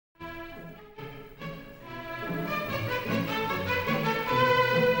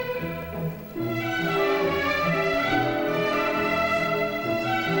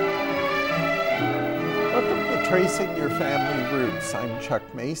Tracing Your Family Roots. I'm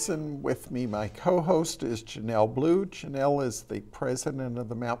Chuck Mason. With me, my co-host is Janelle Blue. Janelle is the president of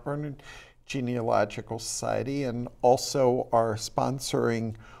the Mount Vernon Genealogical Society and also our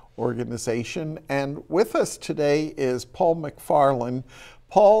sponsoring organization. And with us today is Paul McFarland.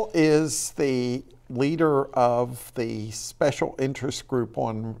 Paul is the leader of the Special Interest Group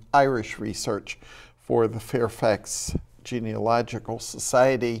on Irish Research for the Fairfax Genealogical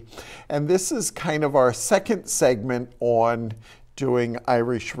Society. And this is kind of our second segment on doing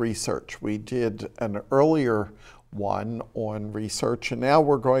Irish research. We did an earlier one on research, and now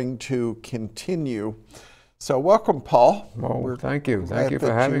we're going to continue. So welcome, Paul. Well, thank you. Thank you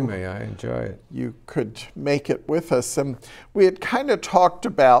for having me. I enjoy it. You could make it with us. And we had kind of talked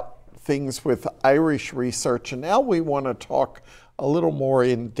about things with Irish research, and now we want to talk a little more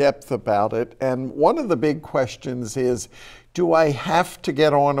in depth about it. And one of the big questions is, do I have to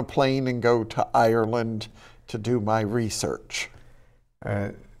get on a plane and go to Ireland to do my research?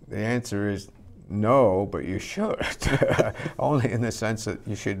 The answer is no, but you should. Only in the sense that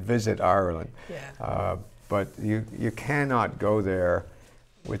you should visit Ireland. Yeah. But you cannot go there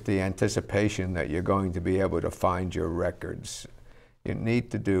with the anticipation that you're going to be able to find your records. You need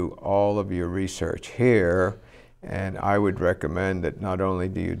to do all of your research here. And I would recommend that not only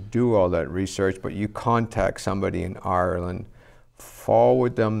do you do all that research, but you contact somebody in Ireland,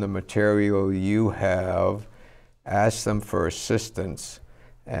 forward them the material you have, ask them for assistance,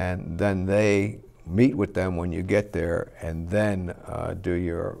 and then they meet with them when you get there, and then do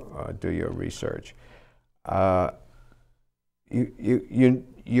your research.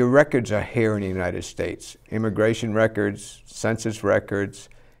 Your records are here in the United States. Immigration records, census records.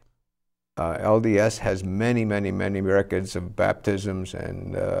 LDS has many records of baptisms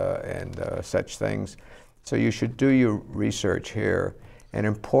and such things. So you should do your research here. And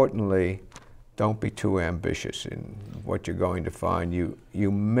importantly, don't be too ambitious in what you're going to find.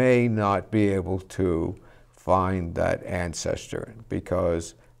 You may not be able to find that ancestor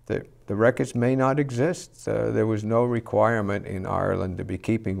because the records may not exist. There was no requirement in Ireland to be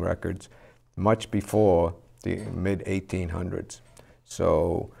keeping records much before the mid-1800s.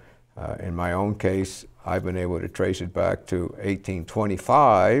 So in my own case, I've been able to trace it back to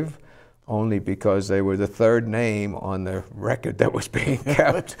 1825 only because they were the third name on the record that was being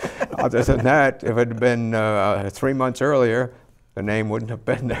kept. Other than that, if it had been 3 months earlier, the name wouldn't have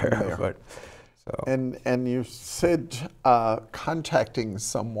been there. But, so. And you said contacting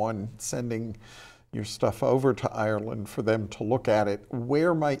someone, sending your stuff over to Ireland for them to look at it.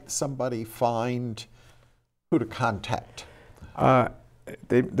 Where might somebody find who to contact?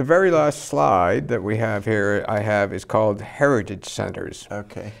 The very last slide that we have here, is called Heritage Centers.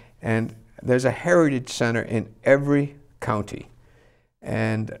 Okay. And there's a Heritage Center in every county.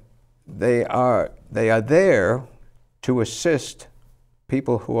 And they are there to assist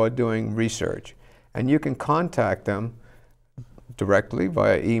people who are doing research. And you can contact them directly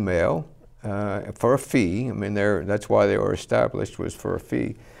via email for a fee. I mean, that's why they were established, was for a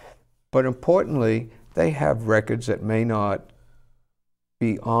fee. But importantly, they have records that may not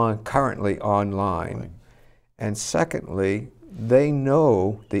be currently online. Right. And secondly, they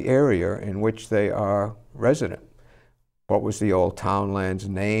know the area in which they are resident. What was the old townland's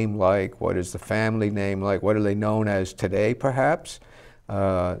name like? What is the family name like? What are they known as today, perhaps?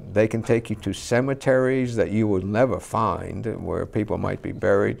 They can take you to cemeteries that you will never find, where people might be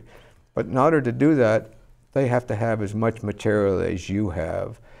buried. But in order to do that, they have to have as much material as you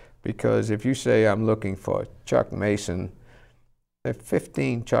have. Because if you say, I'm looking for Chuck Mason, there are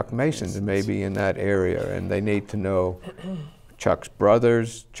 15 Chuck Masons maybe in that area, and they need to know Chuck's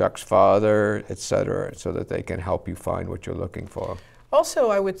brothers, Chuck's father, etc., so that they can help you find what you're looking for.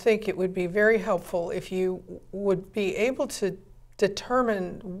 Also, I would think it would be very helpful if you would be able to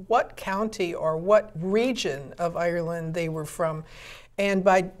determine what county or what region of Ireland they were from. And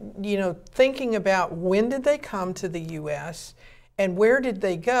by, thinking about when did they come to the U.S., and where did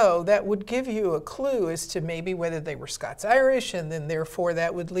they go, that would give you a clue as to maybe whether they were Scots-Irish, and then therefore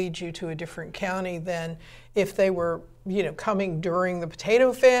that would lead you to a different county than if they were, coming during the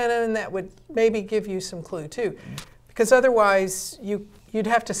potato famine. That would maybe give you some clue too. Because otherwise you'd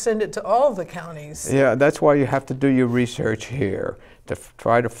have to send it to all the counties. Yeah, that's why you have to do your research here, to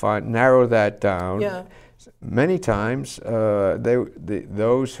try to narrow that down. Yeah. Many times,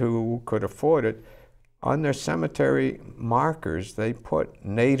 those who could afford it, on their cemetery markers, they put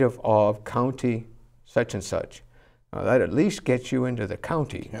native of county such and such. That at least gets you into the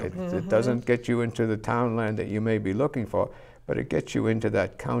county. Yeah. It doesn't get you into the townland that you may be looking for, but it gets you into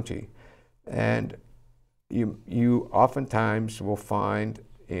that county. And you oftentimes will find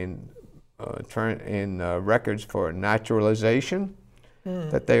in records for naturalization,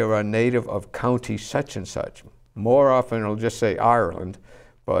 that they are a native of county such and such. More often it'll just say Ireland,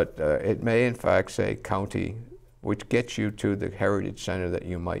 but it may in fact say county, which gets you to the heritage center that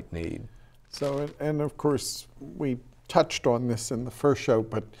you might need. So, and of course, we touched on this in the first show,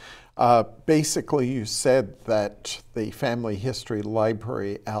 but basically you said that the Family History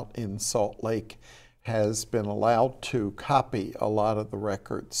Library out in Salt Lake has been allowed to copy a lot of the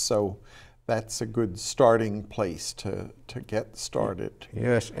records. So that's a good starting place to get started.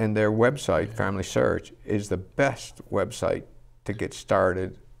 Yes, and their website, Family Search, is the best website to get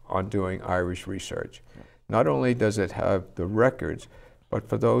started on doing Irish research. Not only does it have the records, but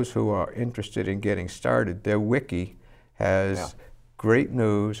for those who are interested in getting started, their wiki has great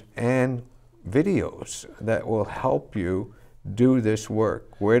news and videos that will help you do this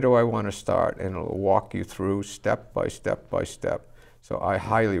work. Where do I want to start? And it'll walk you through step by step by step. So I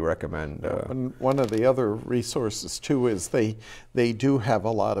highly recommend. And one of the other resources too is they do have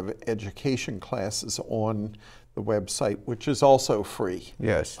a lot of education classes on the website, which is also free.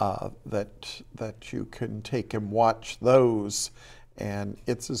 Yes. That you can take and watch those, and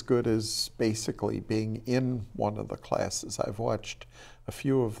it's as good as basically being in one of the classes. I've watched a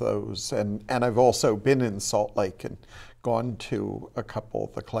few of those, and I've also been in Salt Lake and gone to a couple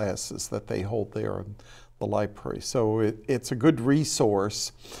of the classes that they hold there in the library. So it's a good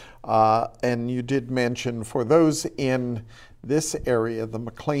resource. And you did mention, for those in this area, the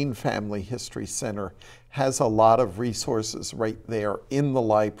McLean Family History Center has a lot of resources right there in the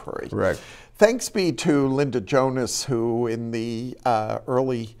library. Correct. Thanks be to Linda Jonas, who in the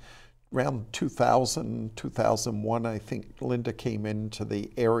around 2000, 2001, I think Linda came into the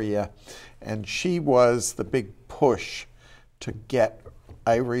area, and she was the big push to get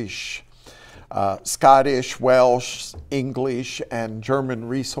Irish, Scottish, Welsh, English, and German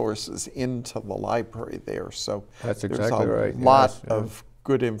resources into the library there. So that's exactly right. There's a lot of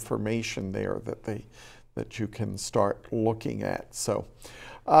good information there that you can start looking at. So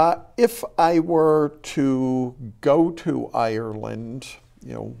if I were to go to Ireland,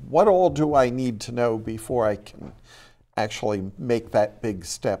 what all do I need to know before I can actually make that big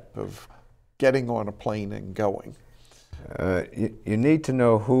step of getting on a plane and going? You need to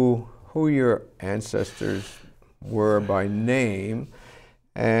know who your ancestors were by name,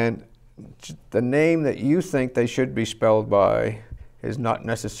 and the name that you think they should be spelled by is not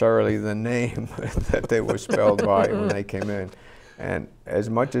necessarily the name that they were spelled by when they came in. And as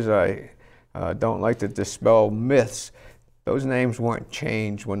much as I don't like to dispel myths, those names weren't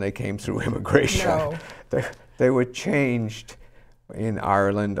changed when they came through immigration. No. They were changed in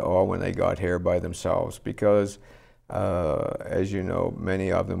Ireland or when they got here by themselves, because as you know,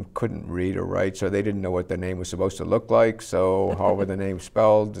 many of them couldn't read or write, so they didn't know what the name was supposed to look like. So however the name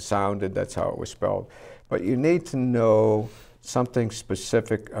spelled, sounded, that's how it was spelled. But you need to know something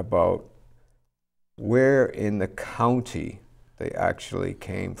specific about where in the county they actually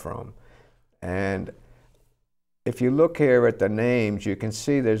came from. And if you look here at the names, you can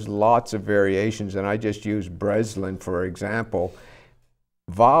see there's lots of variations, and I just use Breslin for example.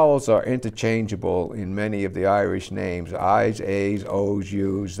 Vowels are interchangeable in many of the Irish names. I's, A's, O's,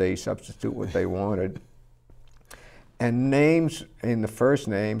 U's, they substitute what they wanted. And names, in the first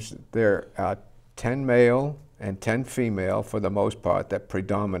names, there are 10 male and 10 female for the most part that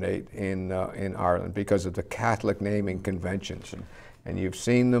predominate in Ireland because of the Catholic naming conventions. And you've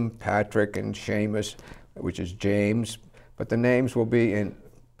seen them, Patrick and Seamus, which is James, but the names will be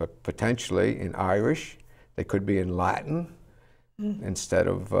potentially in Irish. They could be in Latin. Instead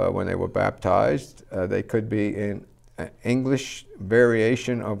of when they were baptized. They could be in English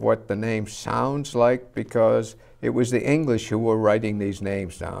variation of what the name sounds like, because it was the English who were writing these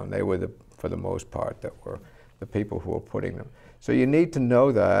names down. They were, for the most part, that were the people who were putting them. So you need to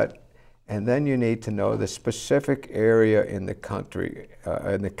know that, and then you need to know the specific area in the country,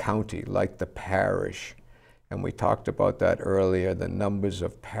 in the county, like the parish. And we talked about that earlier, the numbers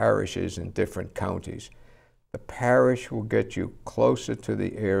of parishes in different counties. The parish will get you closer to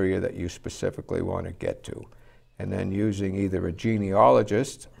the area that you specifically want to get to. And then using either a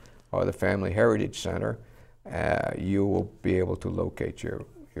genealogist or the Family Heritage Center, you will be able to locate your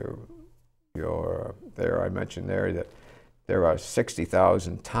there I mentioned there that there are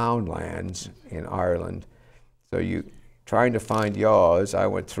 60,000 townlands in Ireland. So you trying to find yours, I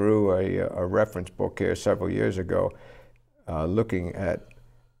went through a reference book here several years ago looking at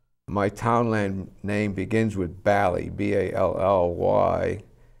my townland name begins with Bally, B-A-L-L-Y,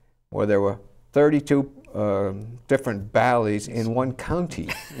 where there were 32 different valleys in one county.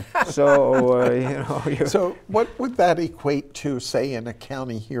 So, you know. So what would that equate to, say, in a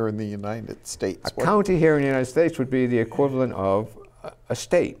county here in the United States? A county here in the United States would be the equivalent of a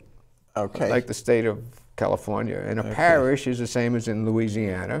state. Okay. Like the state of California. And a parish is the same as in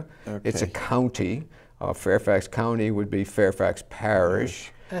Louisiana. Okay. It's a county. Fairfax County would be Fairfax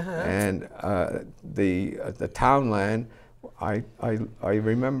Parish. And the townland, I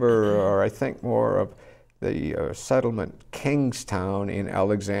remember, or I think more of the settlement Kingstown in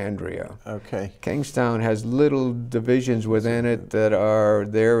Alexandria. Okay. Kingstown has little divisions within it that are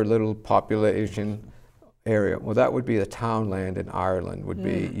their little population area. Well, that would be the townland in Ireland. Would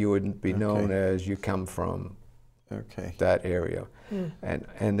be, you wouldn't be known as you come from that area.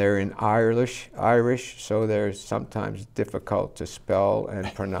 And they're in Irish, so they're sometimes difficult to spell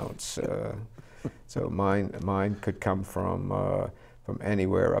and pronounce. So mine could come from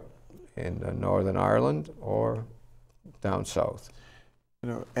anywhere up in Northern Ireland or down south. You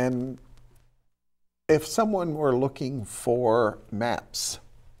know, and if someone were looking for maps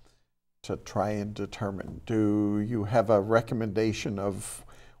to try and determine, do you have a recommendation of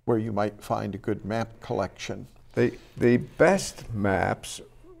where you might find a good map collection? The best maps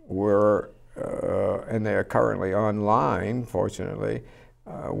were, and they are currently online, fortunately,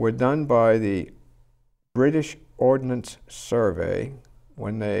 were done by the British Ordnance Survey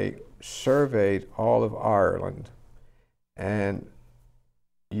when they surveyed all of Ireland. And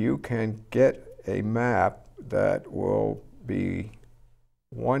you can get a map that will be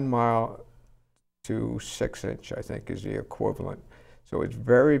 1 mile to 6 inch, I think is the equivalent. So it's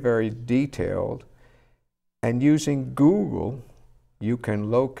very, very detailed. And using Google, you can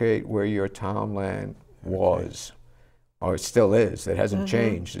locate where your townland was, or it still is. It hasn't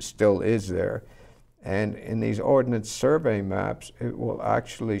changed. It still is there. And in these Ordnance Survey maps, it will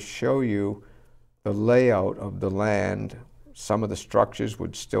actually show you the layout of the land. Some of the structures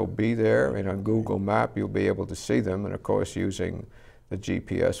would still be there, and on Google Map, you'll be able to see them. And of course, using the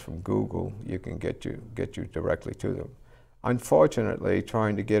GPS from Google, you can get you directly to them. Unfortunately,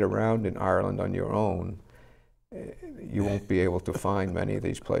 trying to get around in Ireland on your own, you won't be able to find many of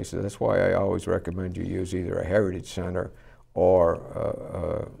these places. That's why I always recommend you use either a heritage center or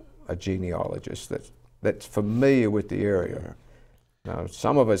a genealogist that's familiar with the area. Now,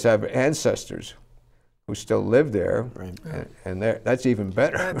 some of us have ancestors who still live there, and that's even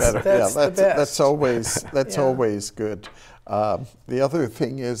better. That's always good. The other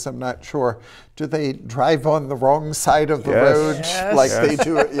thing is, I'm not sure, do they drive on the wrong side of the road like they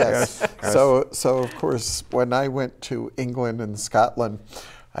do? Yes. So of course, when I went to England and Scotland,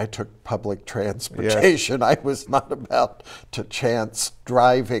 I took public transportation. I was not about to chance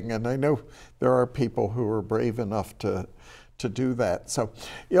driving, and I know there are people who are brave enough to do that. So,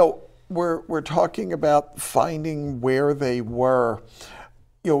 you know, we're talking about finding where they were.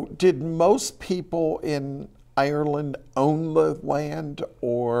 You know, did most people in Ireland own the land,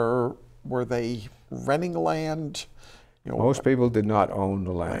 or were they renting land? You know, most people did not own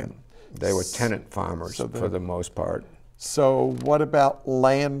the land. They were tenant farmers for the most part. So what about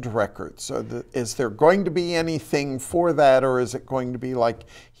land records? Is there going to be anything for that, or is it going to be like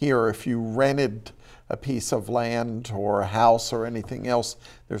here, if you rented a piece of land or a house or anything else,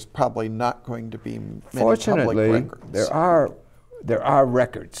 there's probably not going to be many Fortunately, public records? there are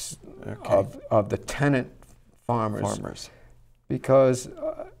records of the tenant farmers. Because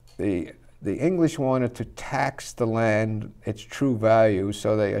the English wanted to tax the land its true value,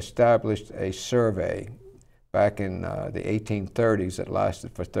 so they established a survey back in the 1830s that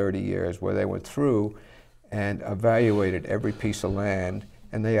lasted for 30 years, where they went through and evaluated every piece of land,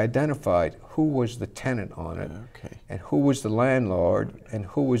 and they identified who was the tenant on it, and who was the landlord, and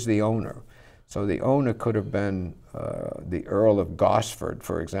who was the owner. So the owner could have been the Earl of Gosford,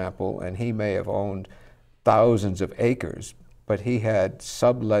 for example, and he may have owned thousands of acres, but he had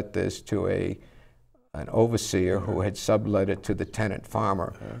sublet this to an overseer who had sublet it to the tenant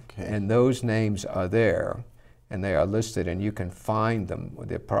farmer. And those names are there, and they are listed, and you can find them.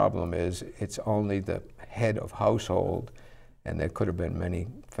 The problem is it's only the head of household, and there could have been many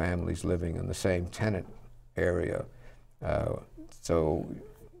families living in the same tenant area. So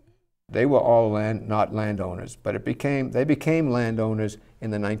they were all not landowners, but they became landowners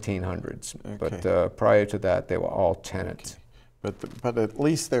in the 1900s. But prior to that, they were all tenants. But at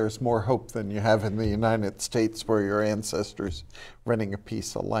least there's more hope than you have in the United States, where your ancestors renting a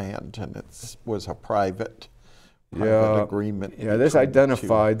piece of land, and it was a private agreement. Yeah, this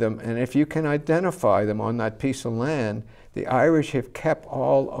identified them, and if you can identify them on that piece of land, the Irish have kept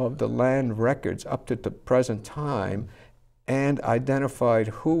all of the land records up to the present time, and identified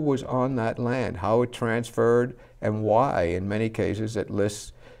who was on that land, how it transferred, and why. In many cases, it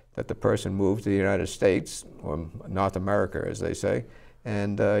lists that the person moved to the United States, or North America, as they say,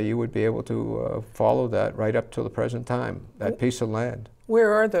 and you would be able to follow that right up to the present time, that piece of land.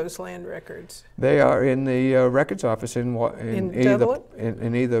 Where are those land records? They are in the records office in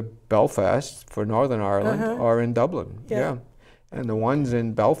either Belfast for Northern Ireland or in Dublin. Yeah. And the ones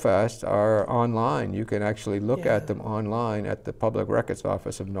in Belfast are online. You can actually look at them online at the Public Records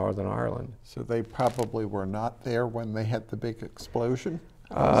Office of Northern Ireland. So they probably were not there when they had the big explosion?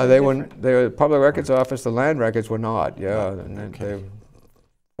 The Public Records Office, the land records were not, and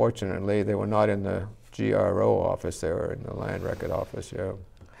fortunately, they were not in the GRO office, they were in the land record office,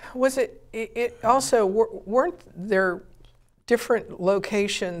 Was it also, weren't there different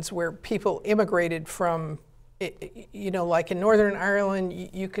locations where people immigrated from? You know, like in Northern Ireland,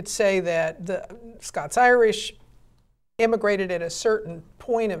 you could say that the Scots-Irish immigrated at a certain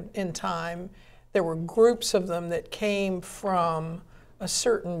point in time. There were groups of them that came from a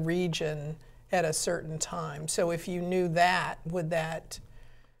certain region at a certain time. So if you knew that, would that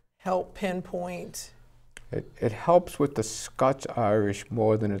help pinpoint? It helps with the Scots-Irish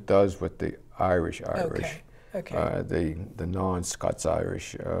more than it does with the Irish, the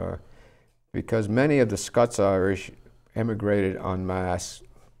non-Scots-Irish. Because many of the Scots-Irish immigrated en masse,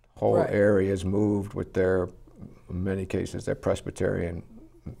 whole areas moved with their, in many cases, their Presbyterian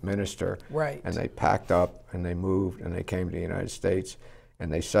minister, and they packed up and they moved and they came to the United States and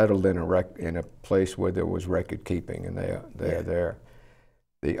they settled in a place where there was record keeping, and they are there.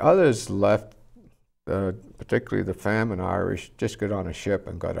 The others left, particularly the famine Irish, just got on a ship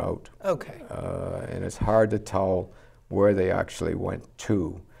and got out. And it's hard to tell where they actually went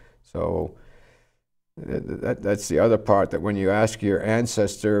to. So that's the other part, that when you ask your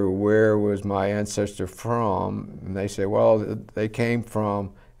ancestor, where was my ancestor from, and they say, well, they came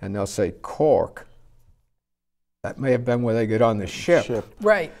from, and they'll say Cork. That may have been where they get on the ship.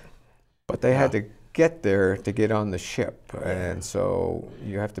 Right. But they had to get there to get on the ship, and so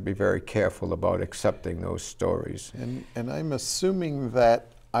you have to be very careful about accepting those stories. And I'm assuming that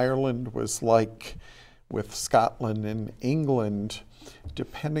Ireland was like with Scotland and England,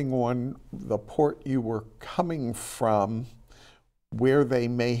 depending on the port you were coming from, where they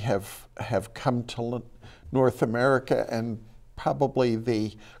may have come to North America, and probably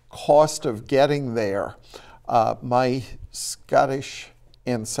the cost of getting there. My Scottish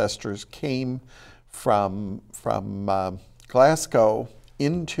ancestors came from Glasgow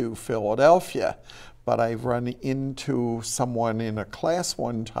into Philadelphia, but I've run into someone in a class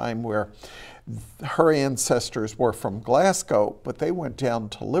one time where her ancestors were from Glasgow, but they went down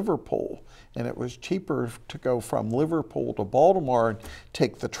to Liverpool, and it was cheaper to go from Liverpool to Baltimore and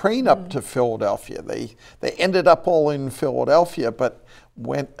take the train up to Philadelphia. They ended up all in Philadelphia, but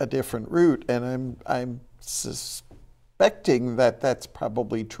went a different route, and I'm suspecting that that's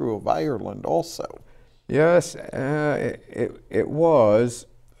probably true of Ireland also. Yes, it was.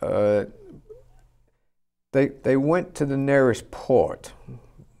 They went to the nearest port,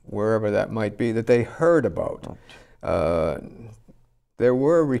 wherever that might be, that they heard about. There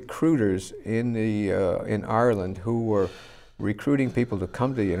were recruiters in Ireland who were recruiting people to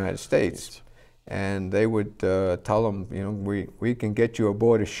come to the United States, and they would tell them, you know, we can get you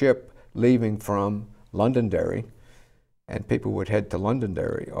aboard a ship leaving from Londonderry, and people would head to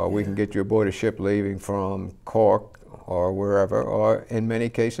Londonderry, or we can get you aboard a ship leaving from Cork or wherever, or in many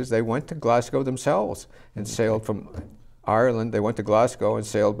cases they went to Glasgow themselves and sailed from Ireland. They went to Glasgow and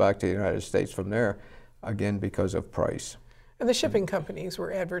sailed back to the United States from there, again because of price. And the shipping companies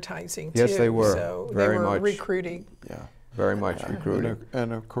were advertising too. Yes, they were. So very they were much recruiting. Yeah, very much recruiting.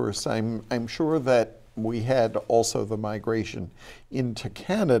 And of course, I'm sure that we had also the migration into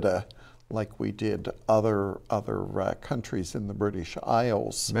Canada, like we did other countries in the British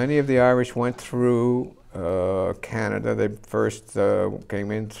Isles. Many of the Irish went through Canada. They first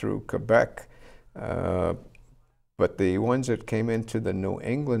came in through Quebec, but the ones that came into the New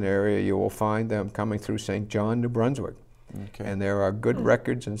England area, you will find them coming through St. John, New Brunswick. And there are good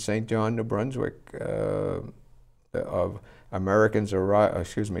records in St. John, New Brunswick of Americans,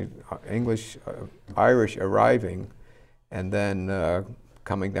 Irish arriving and then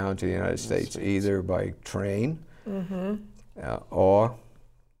coming down to the United States, either by train or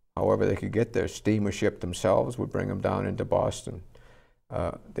however they could get there. Steamer ship themselves would bring them down into Boston.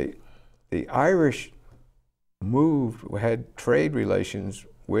 The Irish had trade relations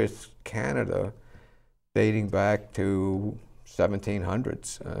with Canada dating back to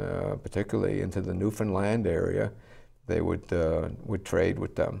 1700s, particularly into the Newfoundland area. They would trade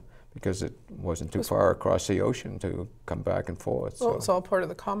with them. because it wasn't too far across the ocean to come back and forth. Well, so it's all part of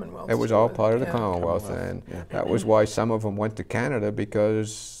the Commonwealth. it was all part of the Commonwealth, and that was why some of them went to Canada,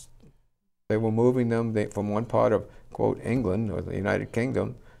 because they were moving them from one part of, quote, England or the United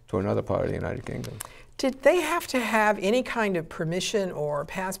Kingdom to another part of the United Kingdom. Did they have to have any kind of permission or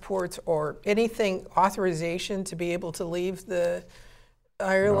passports or anything, authorization to be able to leave the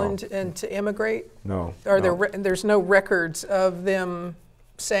Ireland and to immigrate? No. There's no records of them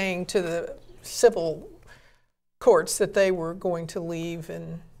saying to the civil courts that they were going to leave?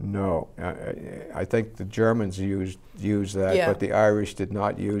 And no, I think the Germans used that, but the Irish did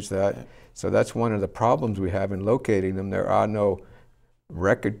not use that. So that's one of the problems we have in locating them. There are no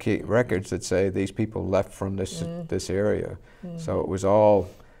records that say these people left from this area. So it was all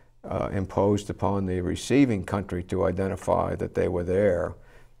imposed upon the receiving country to identify that they were there,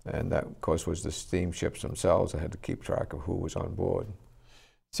 and that, of course, was the steamships themselves that had to keep track of who was on board.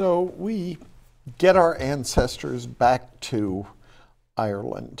 So we get our ancestors back to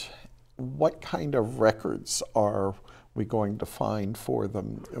Ireland. What kind of records are we going to find for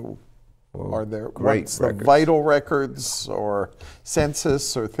them? Well, are there great the vital records or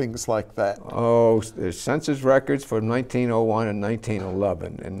census or things like that? Oh, there's census records for 1901 and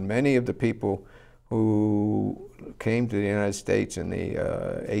 1911, and many of the people who came to the United States in the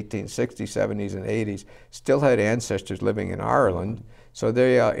 1860s, 70s, and 80s still had ancestors living in Ireland, so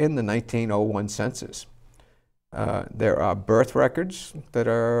they are in the 1901 census. There are birth records that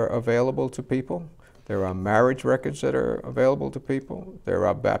are available to people. There are marriage records that are available to people. There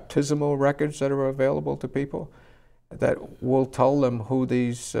are baptismal records that are available to people that will tell them who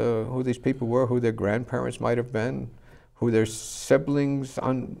these people were, who their grandparents might have been, who their siblings,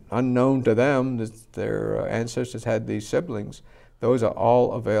 unknown to them, that their ancestors had these siblings. Those are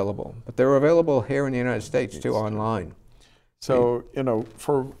all available. But they're available here in the United States too, online. So, you know,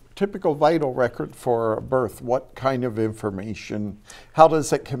 for typical vital record for a birth, what kind of information, how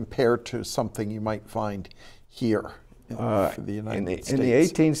does it compare to something you might find here for the United States? In the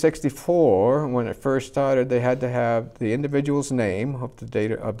 1864, when it first started, they had to have the individual's name of the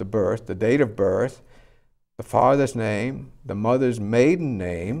date of the birth, the date of birth, the father's name, the mother's maiden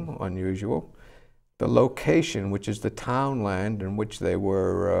name, unusual, the location, which is the townland in which they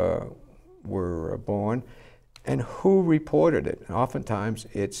were born, and who reported it. And oftentimes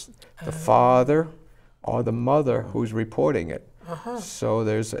it's the father or the mother who's reporting it. So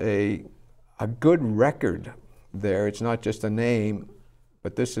there's a good record there. It's not just a name,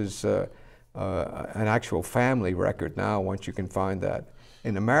 but this is an actual family record now, once you can find that.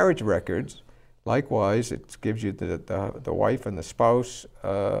 In the marriage records, likewise, it gives you the wife and the spouse,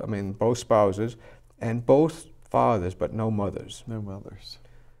 I mean both spouses, and both fathers, but no mothers. No mothers.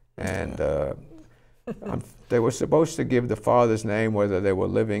 And they were supposed to give the father's name whether they were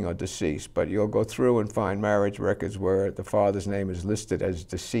living or deceased, but you'll go through and find marriage records where the father's name is listed as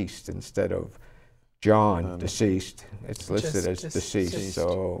deceased instead of John deceased. It's listed as deceased,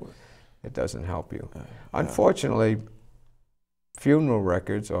 so it doesn't help you. Unfortunately, funeral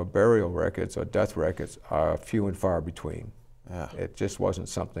records or burial records or death records are few and far between. It just wasn't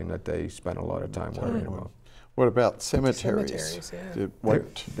something that they spent a lot of time worrying about. What about cemeteries?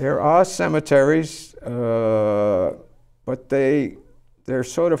 There are cemeteries, but they're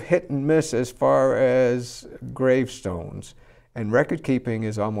sort of hit and miss as far as gravestones. And record keeping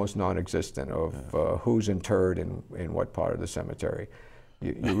is almost non-existent of who's interred in what part of the cemetery.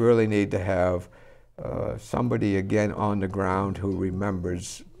 You really need to have somebody, again, on the ground who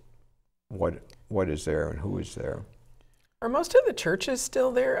remembers what is there and who is there. Are most of the churches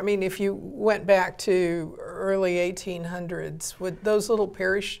still there? I mean, if you went back to early 1800s, would those little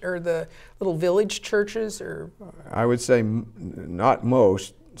parish or the little village churches, or? I would say not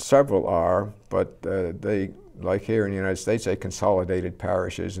most. Several are, but they, like here in the United States, they consolidated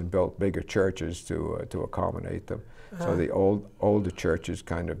parishes and built bigger churches to accommodate them. So the older churches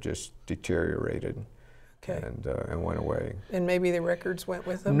kind of just deteriorated. And went away. And maybe the records went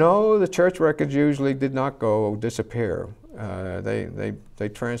with them? No, the church records usually did not disappear. They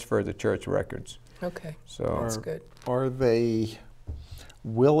transferred the church records. Okay, so that's good. Are they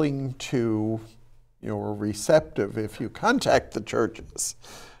willing to, or receptive if you contact the churches?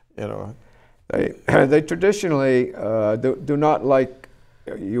 They traditionally do not like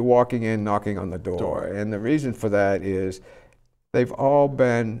you walking in, knocking on the door. And the reason for that is they've all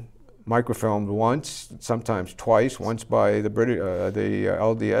been microfilmed once, sometimes twice, once by the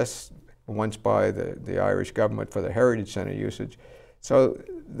LDS, once by the Irish government for the Heritage Center usage. So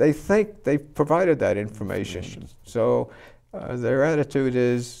they think they've provided that information. So their attitude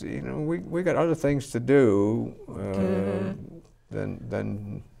is, we got other things to do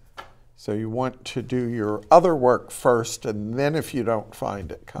than So you want to do your other work first, and then if you don't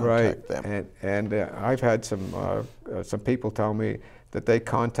find it, contact them. And I've had some people tell me that they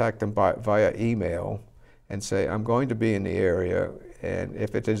contact them via email and say, I'm going to be in the area, and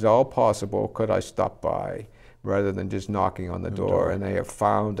if it is all possible, could I stop by, rather than just knocking on the door. And they have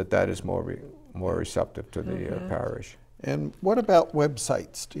found that that is more receptive to the parish. And what about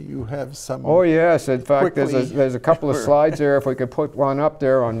websites? Do you have some? Oh yes, in fact there's a couple of slides there. If we could put one up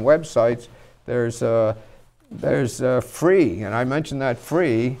there on websites, there's free, and I mentioned that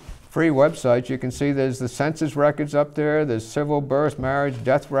free websites. You can see there's the census records up there, there's civil, birth, marriage,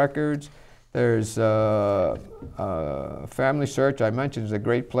 death records, there's family search, I mentioned, is a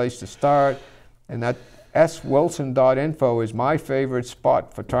great place to start, and that swilson.info is my favorite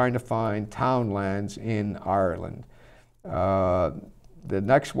spot for trying to find townlands in Ireland. The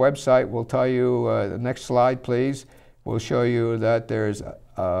next website will tell you, the next slide please, will show you that there's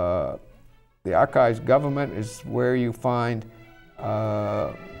the Archives Government is where you find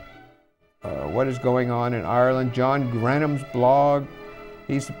what is going on in Ireland. John Grenham's blog,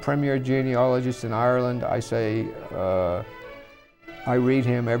 he's the premier genealogist in Ireland. I read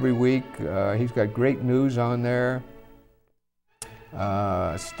him every week. He's got great news on there.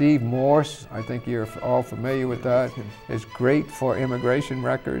 Steve Morse, I think you're all familiar with that, is great for immigration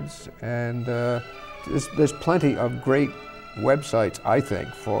records, and there's plenty of great websites, I think,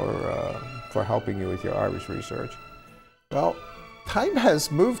 for helping you with your Irish research. Well, time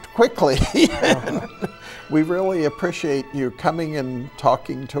has moved quickly. We really appreciate you coming and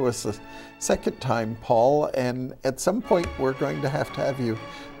talking to us a second time, Paul, and at some point we're going to have you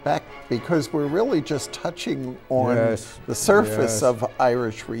back, because we're really just touching on the surface of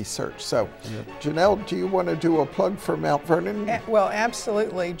Irish research. So, Janelle, do you want to do a plug for Mount Vernon? Well,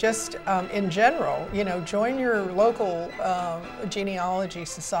 absolutely. Just in general, join your local genealogy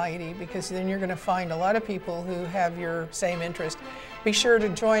society, because then you're going to find a lot of people who have your same interest. Be sure to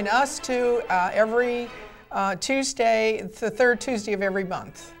join us too every Tuesday, the third Tuesday of every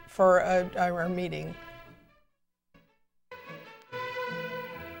month for our meeting.